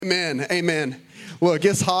Amen. Amen. Well, it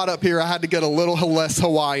gets hot up here. I had to get a little less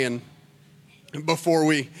Hawaiian before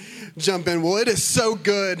we jump in. Well, it is so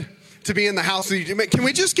good to be in the house with you. Can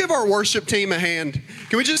we just give our worship team a hand?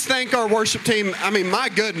 Can we just thank our worship team? I mean, my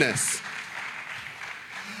goodness.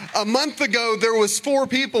 A month ago, there was 4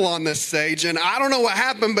 people on this stage, and I don't know what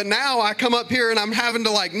happened, but now I come up here and I'm having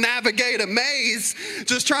to navigate a maze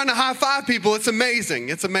just trying to high five people. It's amazing.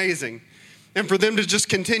 It's amazing. And for them to just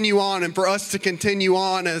continue on and for us to continue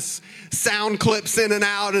on as sound clips in and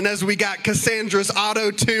out and as we got Cassandra's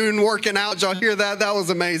auto-tune working out. Did y'all hear that? That was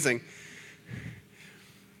amazing.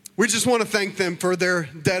 We just want to thank them for their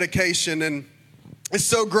dedication, and it's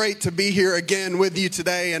so great to be here again with you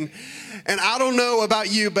today. And I don't know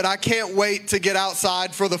about you, but I can't wait to get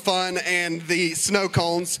outside for the fun and the snow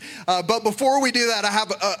cones. But before we do that, I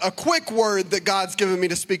have a quick word that God's given me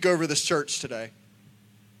to speak over this church today.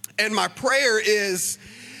 And my prayer is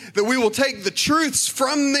that we will take the truths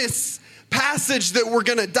from this passage that we're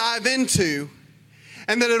going to dive into,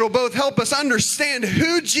 and that it'll both help us understand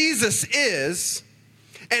who Jesus is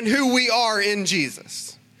and who we are in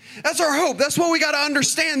Jesus. That's our hope. That's what we got to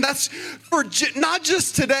understand. That's for not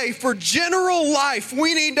just today, for general life.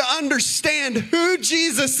 We need to understand who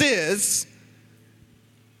Jesus is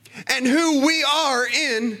and who we are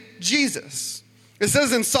in Jesus. It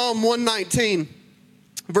says in Psalm 119,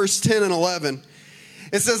 verse 10 and 11,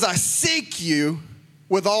 it says, I seek you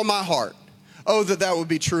with all my heart. Oh, that would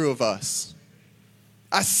be true of us.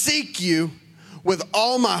 I seek you with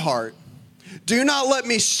all my heart. Do not let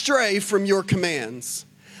me stray from your commands.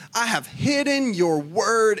 I have hidden your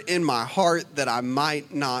word in my heart that I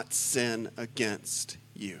might not sin against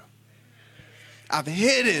you. I've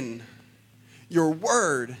hidden your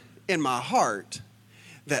word in my heart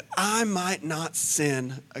that I might not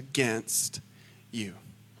sin against you.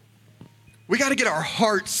 We got to get our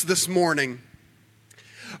hearts this morning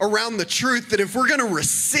around the truth that if we're going to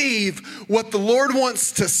receive what the Lord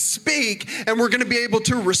wants to speak and we're going to be able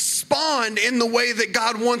to respond in the way that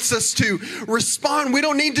God wants us to respond, we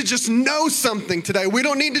don't need to just know something today. We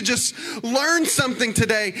don't need to just learn something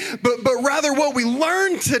today, but rather what we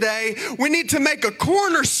learn today, we need to make a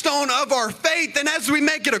cornerstone of our faith. And as we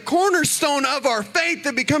make it a cornerstone of our faith,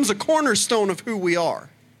 it becomes a cornerstone of who we are.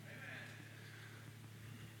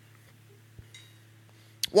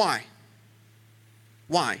 Why?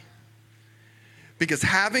 Why? Because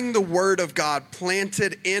having the word of God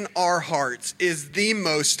planted in our hearts is the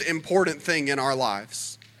most important thing in our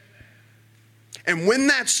lives. And when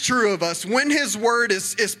that's true of us, when his word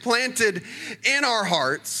is planted in our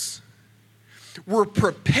hearts, we're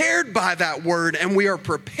prepared by that word, and we are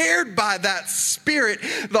prepared by that Spirit,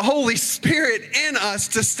 the Holy Spirit in us,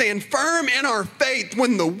 to stand firm in our faith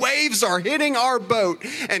when the waves are hitting our boat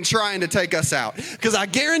and trying to take us out. Because I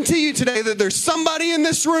guarantee you today that there's somebody in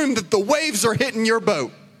this room that the waves are hitting your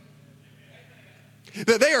boat,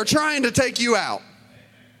 that they are trying to take you out,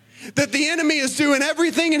 that the enemy is doing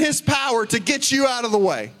everything in his power to get you out of the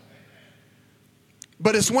way.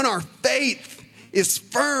 But it's when our faith is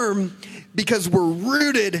firm, because we're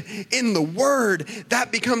rooted in the word,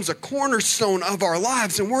 that becomes a cornerstone of our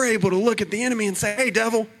lives. And we're able to look at the enemy and say, hey,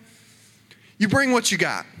 devil, you bring what you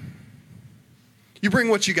got. You bring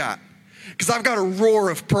what you got. Because I've got a roar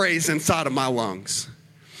of praise inside of my lungs.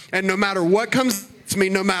 And no matter what comes to me,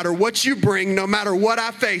 no matter what you bring, no matter what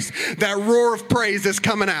I face, that roar of praise is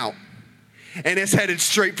coming out. And it's headed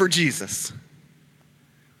straight for Jesus.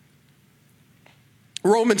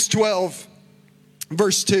 Romans 12,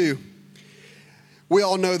 verse 2. We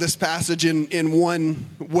all know this passage in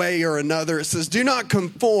one way or another. It says, do not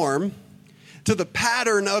conform to the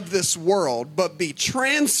pattern of this world, but be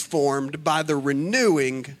transformed by the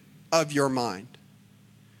renewing of your mind.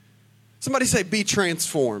 Somebody say, be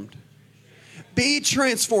transformed. Be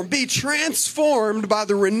transformed. Be transformed by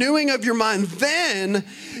the renewing of your mind. Then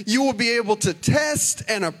you will be able to test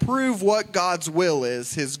and approve what God's will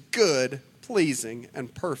is, his good, pleasing,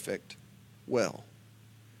 and perfect will.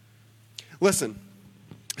 Listen.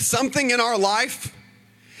 Something in our life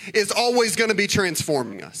is always going to be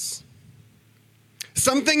transforming us.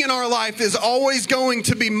 Something in our life is always going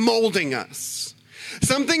to be molding us.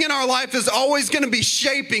 Something in our life is always going to be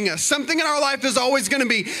shaping us. Something in our life is always going to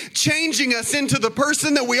be changing us into the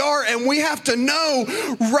person that we are. And we have to know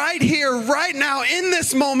right here, right now, in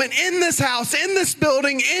this moment, in this house, in this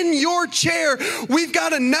building, in your chair, we've got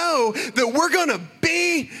to know that we're going to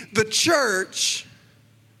be the church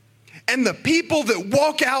and the people that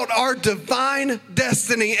walk out our divine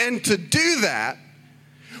destiny. And to do that,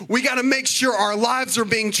 we got to make sure our lives are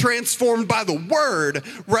being transformed by the word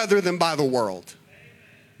rather than by the world.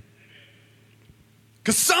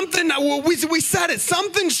 Because we said it,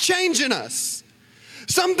 something's changing us.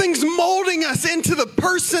 Something's molding us into the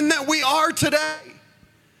person that we are today.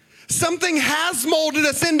 Something has molded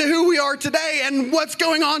us into who we are today, and what's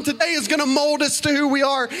going on today is going to mold us to who we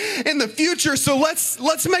are in the future. So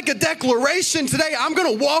let's make a declaration today. I'm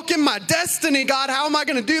going to walk in my destiny, God. How am I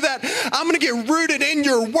going to do that? I'm going to get rooted in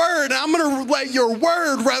your word, and I'm going to let your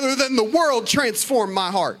word, rather than the world, transform my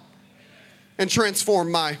heart and transform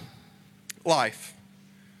my life.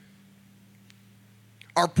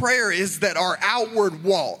 Our prayer is that our outward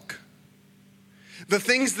walk, the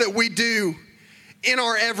things that we do in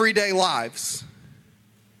our everyday lives,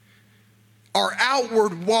 our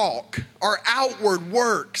outward walk, our outward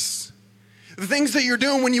works, the things that you're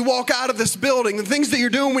doing when you walk out of this building, the things that you're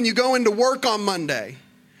doing when you go into work on Monday,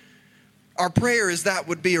 our prayer is that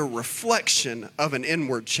would be a reflection of an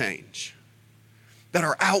inward change. That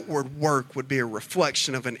our outward work would be a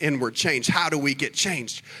reflection of an inward change. How do we get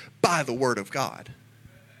changed? By the word of God.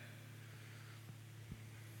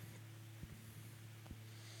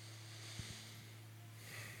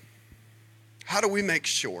 How do we make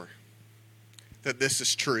sure that this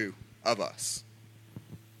is true of us?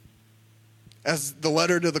 As the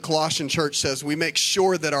letter to the Colossian church says, we make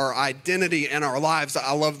sure that our identity and our lives,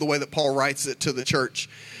 I love the way that Paul writes it to the church,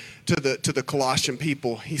 to the Colossian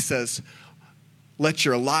people. He says, let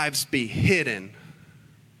your lives be hidden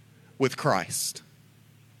with Christ.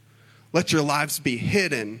 Let your lives be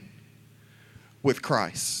hidden with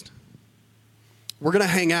Christ. We're going to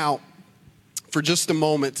hang out for just a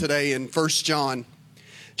moment today in 1 John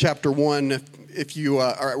chapter 1.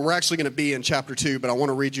 We're actually going to be in chapter 2, but I want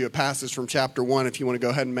to read you a passage from chapter 1 if you want to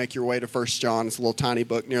go ahead and make your way to 1 John. It's a little tiny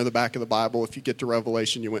book near the back of the Bible. If you get to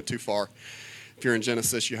Revelation, you went too far. If you're in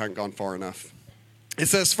Genesis, you haven't gone far enough. It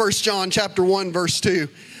says, 1 John chapter 1, verse 2,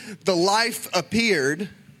 the life appeared.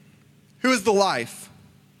 Who is the life?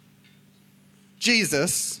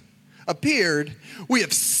 Jesus appeared. We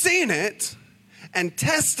have seen it and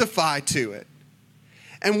testify to it.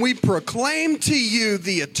 And we proclaim to you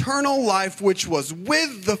the eternal life which was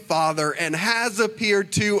with the Father and has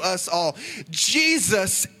appeared to us all.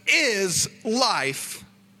 Jesus is life.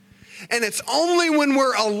 And it's only when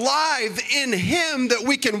we're alive in him that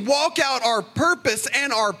we can walk out our purpose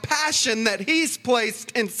and our passion that he's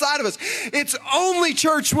placed inside of us. It's only,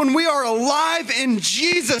 church, when we are alive in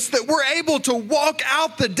Jesus that we're able to walk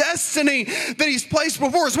out the destiny that he's placed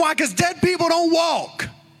before us. Why? Because dead people don't walk.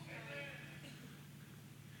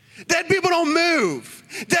 Dead people don't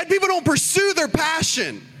move. Dead people don't pursue their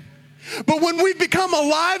passion. But when we've become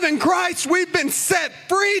alive in Christ, we've been set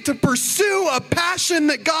free to pursue a passion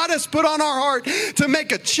that God has put on our heart to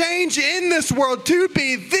make a change in this world, to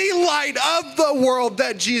be the light of the world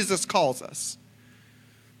that Jesus calls us.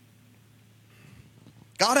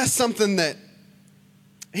 God has something that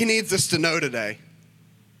he needs us to know today.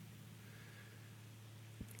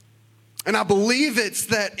 And I believe it's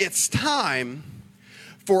that it's time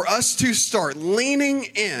for us to start leaning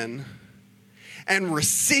in and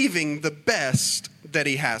receiving the best that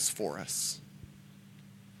he has for us.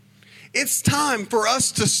 It's time for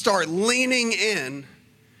us to start leaning in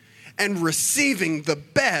and receiving the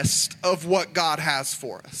best of what God has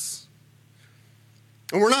for us.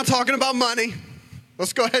 And we're not talking about money.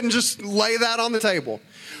 Let's go ahead and just lay that on the table.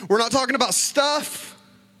 We're not talking about stuff.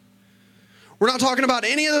 We're not talking about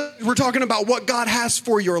any of that. We're talking about what God has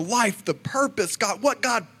for your life, the purpose, what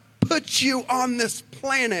God put you on this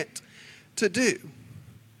planet to do.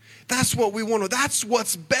 That's what we want to. That's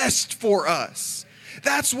what's best for us.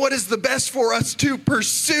 That's what is the best for us, to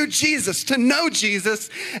pursue Jesus, to know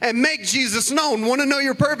Jesus and make Jesus known. Want to know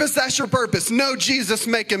your purpose? That's your purpose. Know Jesus,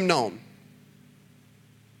 make him known.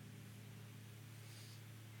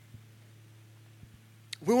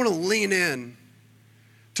 We want to lean in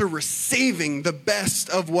to receiving the best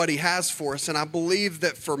of what he has for us. And I believe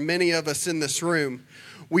that for many of us in this room,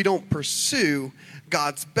 we don't pursue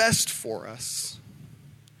God's best for us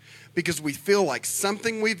because we feel like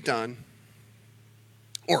something we've done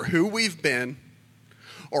or who we've been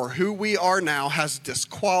or who we are now has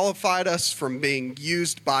disqualified us from being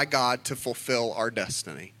used by God to fulfill our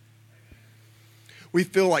destiny. We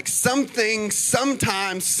feel like something,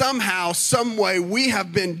 sometime, somehow, some way, we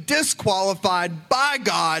have been disqualified by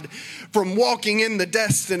God from walking in the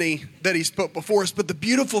destiny that he's put before us. But the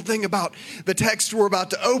beautiful thing about the text we're about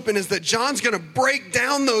to open is that John's going to break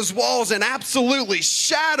down those walls and absolutely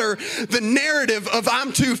shatter the narrative of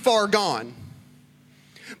I'm too far gone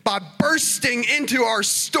by bursting into our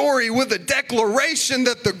story with a declaration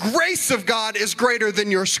that the grace of God is greater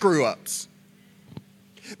than your screw-ups.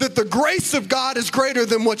 That the grace of God is greater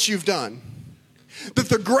than what you've done. That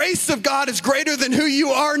the grace of God is greater than who you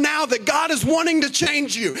are now, that God is wanting to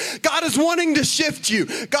change you. God is wanting to shift you.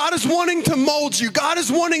 God is wanting to mold you. God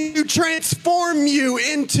is wanting to transform you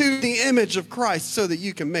into the image of Christ so that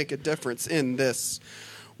you can make a difference in this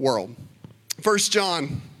world. 1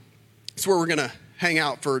 John is where we're going to hang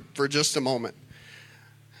out for just a moment.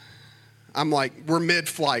 I'm like, we're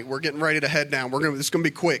mid-flight. We're getting ready to head down. This is going to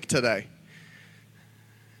be quick today.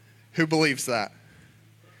 Who believes that?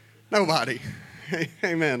 Nobody.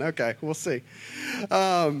 Amen. Okay, we'll see.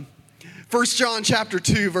 1 John chapter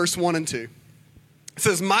 2, verse 1 and 2. It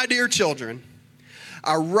says, "My dear children,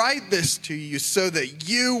 I write this to you so that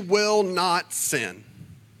you will not sin.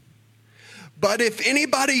 But if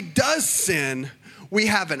anybody does sin, we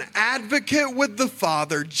have an advocate with the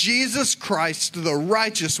Father, Jesus Christ, the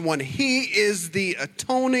righteous one. He is the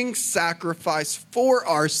atoning sacrifice for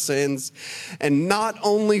our sins, and not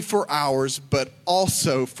only for ours, but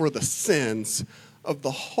also for the sins of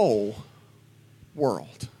the whole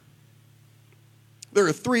world." There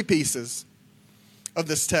are three pieces of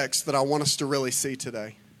this text that I want us to really see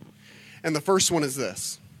today. And the first one is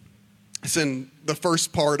this. It's in the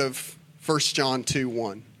first part of 1 John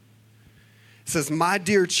 2:1. It says, "My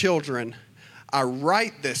dear children, I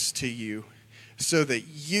write this to you so that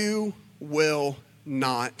you will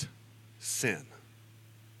not sin."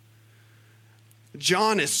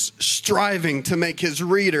 John is striving to make his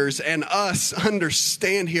readers and us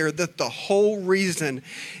understand here that the whole reason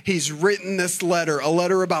he's written this letter, a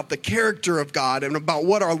letter about the character of God and about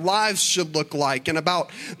what our lives should look like and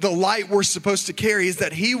about the light we're supposed to carry, is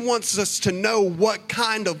that he wants us to know what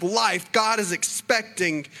kind of life God is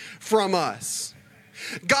expecting from us.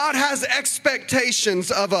 God has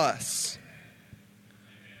expectations of us.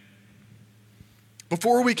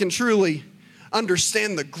 Before we can truly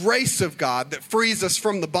understand the grace of God that frees us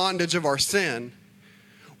from the bondage of our sin,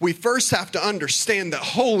 we first have to understand that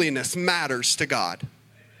holiness matters to God.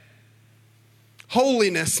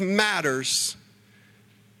 Holiness matters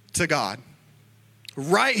to God.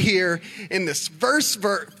 Right here in this first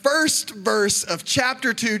verse of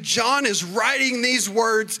chapter 2, John is writing these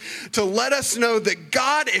words to let us know that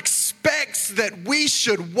God expects that we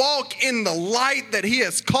should walk in the light that he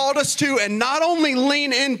has called us to, and not only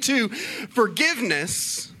lean into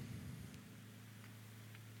forgiveness,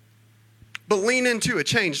 but lean into a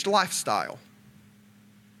changed lifestyle.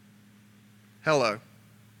 Hello.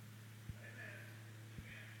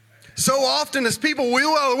 So often as people, we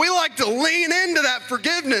like to lean into that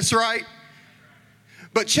forgiveness, right?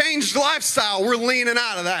 But changed lifestyle, we're leaning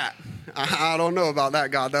out of that. I don't know about that,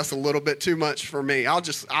 God. That's a little bit too much for me.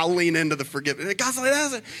 I'll lean into the forgiveness. God's like,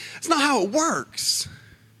 that's not how it works.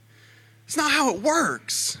 It's not how it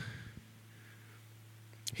works.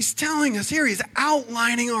 He's telling us here, he's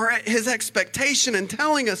outlining his expectation and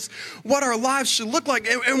telling us what our lives should look like.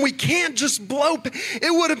 And we can't just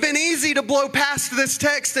it would have been easy to blow past this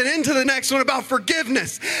text and into the next one about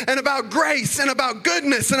forgiveness and about grace and about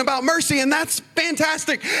goodness and about mercy. And that's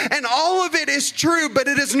fantastic. And all of it is true, but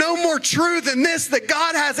it is no more true than this, that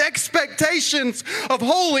God has expectations of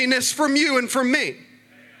holiness from you and from me.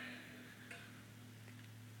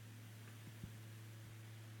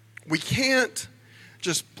 We can't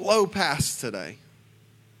just blow past today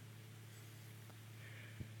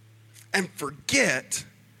and forget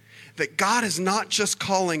that God is not just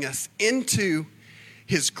calling us into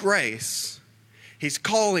his grace, he's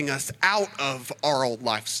calling us out of our old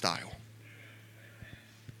lifestyle.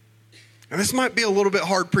 And this might be a little bit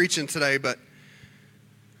hard preaching today, but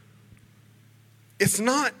it's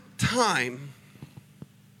not time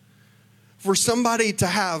for somebody to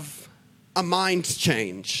have a mind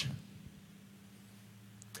change.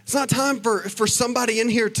 It's not time for somebody in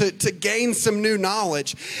here to gain some new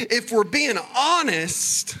knowledge. If we're being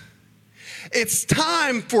honest, it's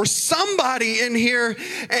time for somebody in here,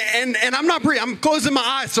 and I'm closing my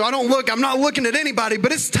eyes so I don't look, I'm not looking at anybody,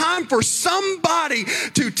 but it's time for somebody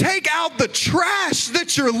to take out the trash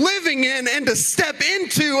that you're living in and to step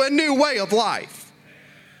into a new way of life.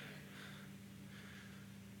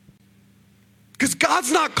 Because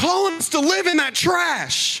God's not calling us to live in that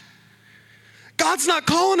trash. God's not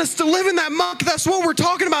calling us to live in that muck. That's what we're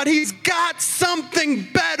talking about. He's got something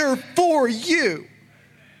better for you.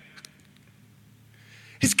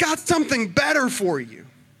 He's got something better for you.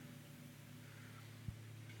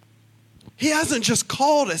 He hasn't just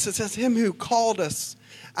called us. It says him who called us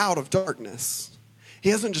out of darkness. He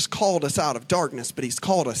hasn't just called us out of darkness, but he's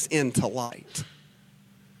called us into light.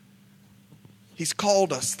 He's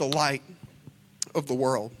called us the light of the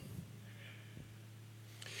world.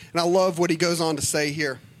 And I love what he goes on to say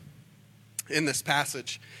here in this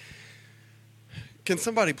passage. Can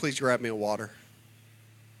somebody please grab me a water?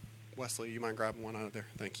 Wesley, you mind grabbing one out of there?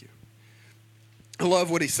 Thank you. I love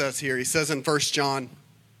what he says here. He says in 1 John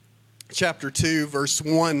chapter 2, verse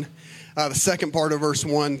 1, the second part of verse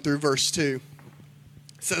 1 through verse 2.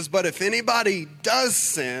 It says, but if anybody does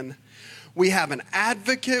sin, we have an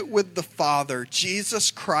advocate with the Father, Jesus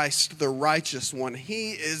Christ, the righteous one.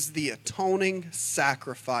 He is the atoning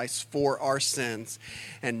sacrifice for our sins,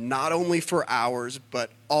 and not only for ours, but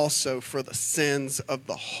also for the sins of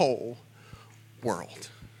the whole world.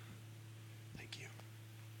 Thank you.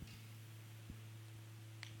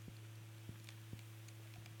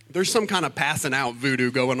 There's some kind of passing out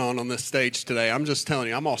voodoo going on this stage today. I'm just telling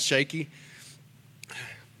you, I'm all shaky.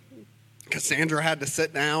 Cassandra had to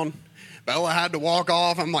sit down. Bella had to walk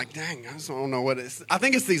off. I'm like, dang, I just don't know what it is. I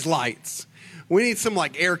think it's these lights. We need some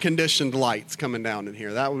like air-conditioned lights coming down in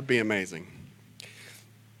here. That would be amazing.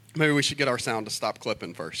 Maybe we should get our sound to stop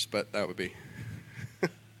clipping first, but that would be,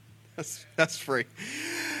 that's free.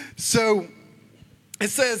 So it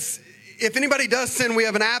says, if anybody does sin, we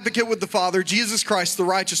have an advocate with the Father, Jesus Christ, the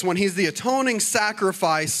righteous one. He's the atoning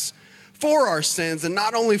sacrifice for our sins, and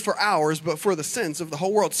not only for ours, but for the sins of the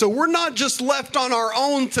whole world. So we're not just left on our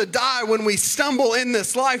own to die when we stumble in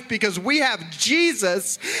this life, because we have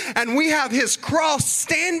Jesus and we have his cross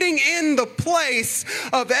standing in the place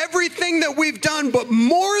of everything that we've done. But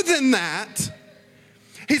more than that,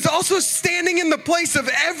 he's also standing in the place of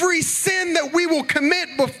every sin that we will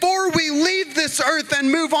commit before we leave this earth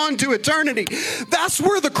and move on to eternity. That's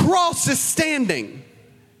where the cross is standing.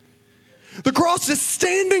 The cross is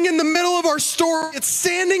standing in the middle of our story. It's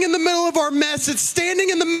standing in the middle of our mess. It's standing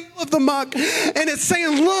in the middle of the muck. And it's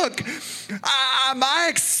saying, look, I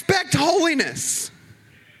expect holiness.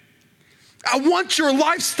 I want your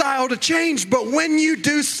lifestyle to change. But when you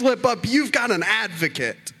do slip up, you've got an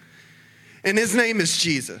advocate. And his name is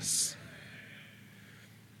Jesus.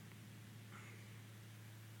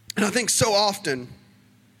 And I think so often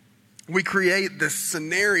we create this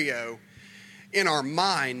scenario in our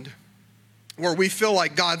mind where we feel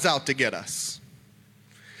like God's out to get us.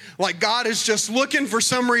 Like God is just looking for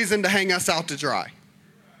some reason to hang us out to dry.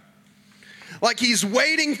 Like he's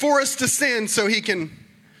waiting for us to sin so he can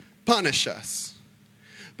punish us.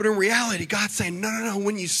 But in reality, God's saying, no.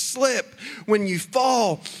 When you slip, when you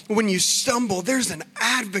fall, when you stumble, there's an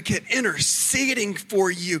advocate interceding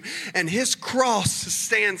for you. And his cross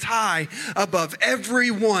stands high above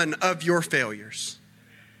every one of your failures.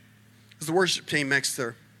 As the worship team makes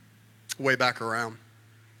their way back around,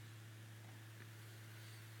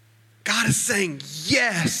 God is saying,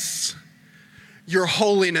 yes, your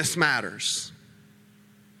holiness matters.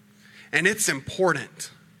 And it's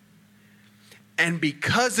important. And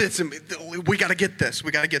because we got to get this.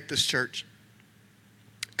 We got to get this, church.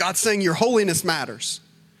 God's saying your holiness matters.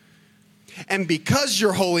 And because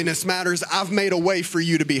your holiness matters, I've made a way for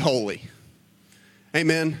you to be holy.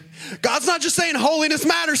 Amen. God's not just saying holiness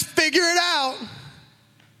matters, figure it out.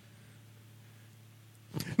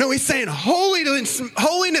 No, he's saying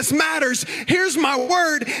holiness matters. Here's my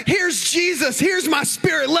word. Here's Jesus. Here's my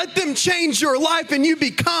spirit. Let them change your life and you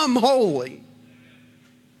become holy.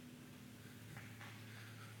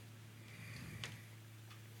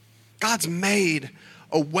 God's made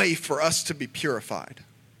a way for us to be purified.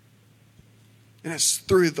 And it's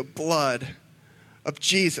through the blood of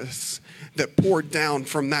Jesus that poured down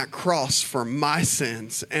from that cross for my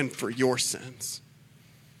sins and for your sins.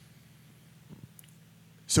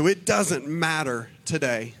 So it doesn't matter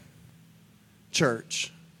today,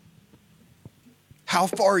 church, how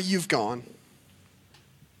far you've gone.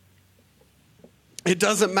 It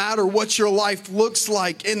doesn't matter what your life looks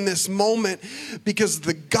like in this moment, because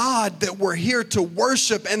the God that we're here to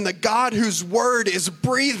worship and the God whose word is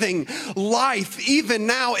breathing life even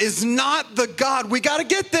now is not the God. We got to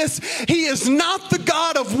get this. He is not the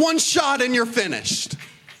God of one shot and you're finished.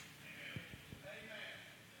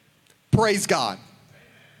 Praise God.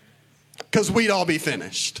 Because we'd all be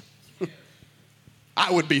finished.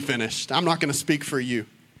 I would be finished. I'm not going to speak for you.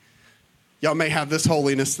 Y'all may have this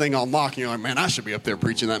holiness thing on lock, and you're like, man, I should be up there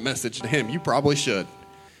preaching that message to him. You probably should.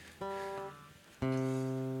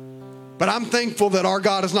 But I'm thankful that our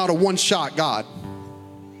God is not a one-shot God.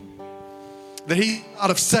 That he's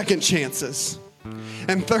out of second chances,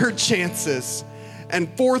 and third chances, and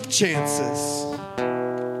fourth chances.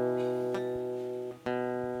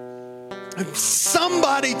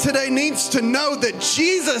 Somebody today needs to know that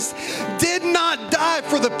Jesus did not die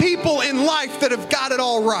for the people in life that have got it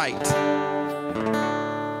all right.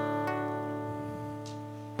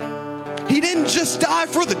 He didn't just die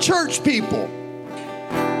for the church people.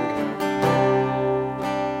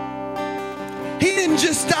 He didn't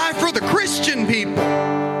just die for the Christian people.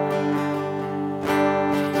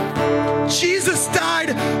 Jesus died,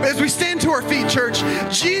 as we stand to our feet, church,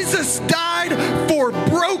 Jesus died for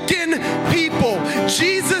broken people.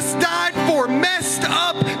 Jesus died for messed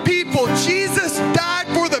up people. Jesus died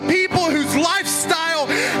for the people whose lifestyle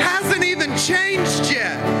hasn't even changed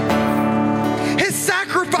yet. His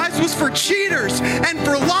sacrifice was for cheaters and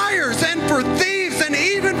for liars and for thieves and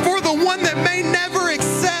even for the one that may never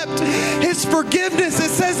accept his forgiveness. It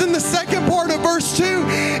says in the second part of verse 2,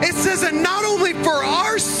 it says, and not only for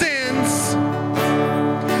our sins,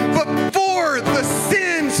 but for the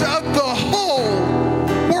sins of the whole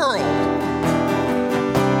world.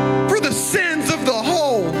 For the sins of the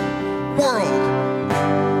whole world.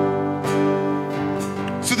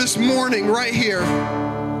 So this morning, right here,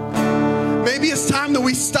 maybe it's time that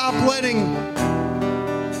we stop letting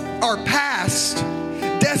our past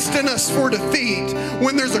destine us for defeat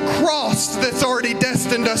when there's a cross that's already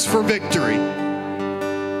destined us for victory.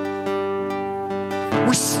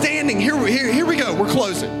 We're standing, here we go, we're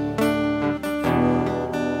closing.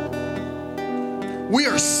 We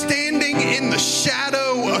are standing in the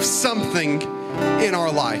shadow of something in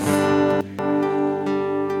our life.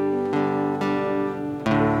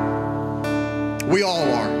 We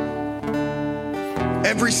all are.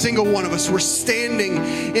 Every single one of us, we're standing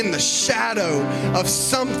in the shadow of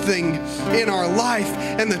something in our life.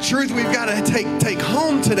 And the truth we've got to take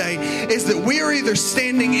home today is that we are either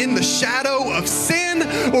standing in the shadow of sin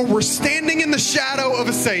or we're standing in the shadow of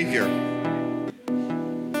a Savior.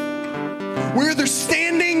 We're either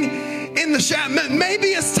standing in the shadow. Maybe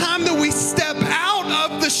it's time that we step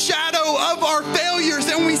out of the shadow of our failures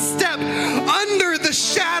and we step under the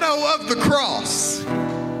shadow of the cross.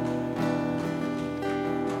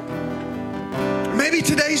 Maybe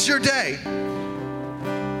today's your day.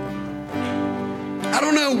 I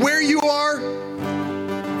don't know where you are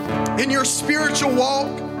in your spiritual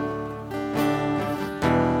walk.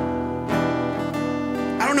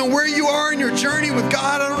 I don't know where you are in your journey with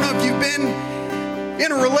God. I don't know if you've been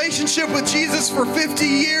in a relationship with Jesus for 50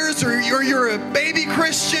 years or you're a baby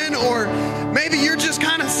Christian, or maybe you're just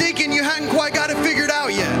kind of seeking, you hadn't quite got it figured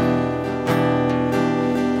out yet.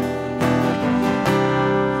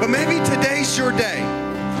 But maybe today's your day.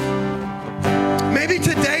 Maybe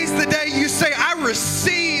today's the day you say, I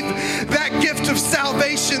receive that gift of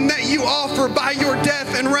salvation that you offer by your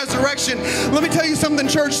death and resurrection. Let me tell you something,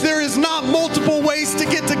 church. There is not multiple ways to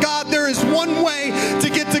get to God. There is one way to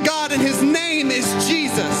get to God, and his name is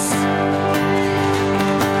Jesus.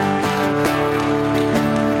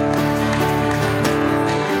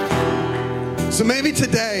 So maybe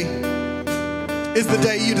today is the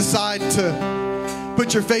day you decide to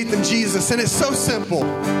put your faith in Jesus. And it's so simple.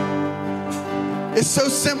 It's so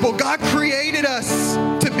simple. God created us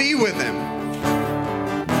to be with him.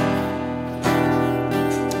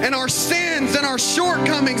 And our sins and our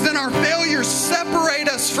shortcomings and our failures separate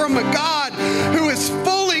us from a God who is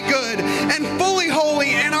fully good and fully holy.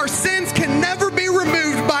 And our sins can never be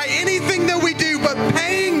removed by anything that we do, but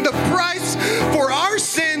paying the price for our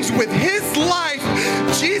sins with his life.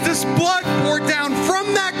 Jesus' blood poured down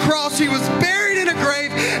from that cross. He was buried in a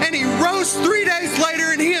grave and he rose 3 days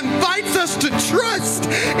later, and he invites us to trust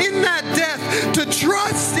in that death, to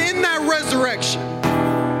trust in that resurrection.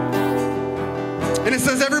 And it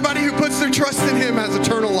says everybody who puts their trust in him has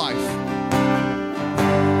eternal life.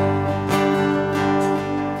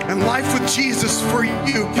 And life with Jesus for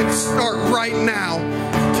you can start right now,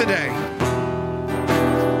 today.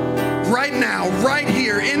 Right now, right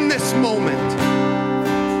here, in this moment.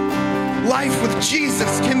 Life with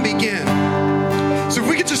Jesus can begin. So if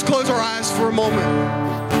we could just close our eyes for a moment.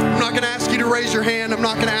 I'm not going to ask you to raise your hand. I'm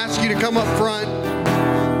not going to ask you to come up front.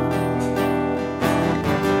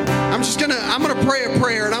 I'm going to pray a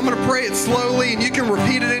prayer, and I'm going to pray it slowly, and you can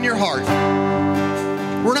repeat it in your heart.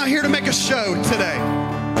 We're not here to make a show today.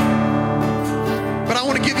 But I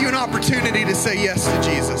want to give you an opportunity to say yes to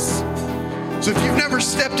Jesus. So if you've never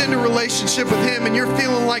stepped into a relationship with him and you're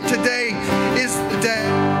feeling like today is the day,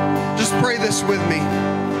 just pray this with me.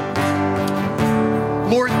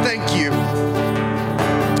 Lord, thank you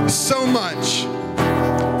so much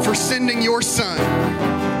for sending your son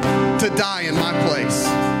to die in my place.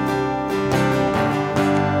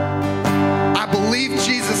 I believe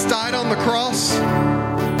Jesus died on the cross.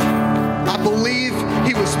 I believe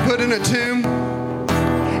he was put in a tomb.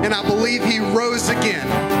 And I believe he rose again.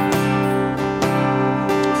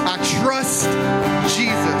 I trust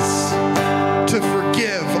Jesus to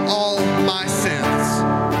forgive all my sins.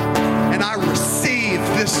 And I receive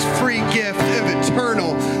this free gift of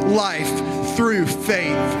eternal life through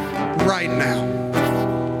faith right now.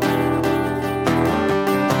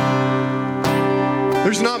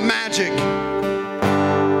 There's not magic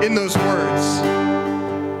in those words.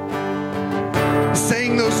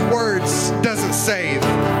 Saying those words doesn't save,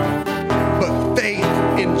 but faith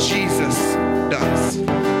in Jesus does.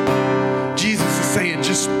 Jesus is saying,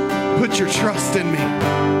 just put your trust in me.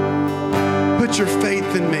 Put your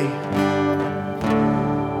faith in me.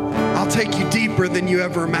 I'll take you deeper than you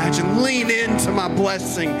ever imagined. Lean into my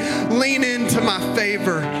blessing. Lean into my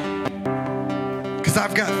favor. Because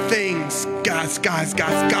I've got things, guys, God's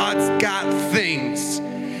got things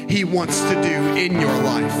He wants to do in your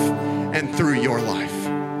life and through your life.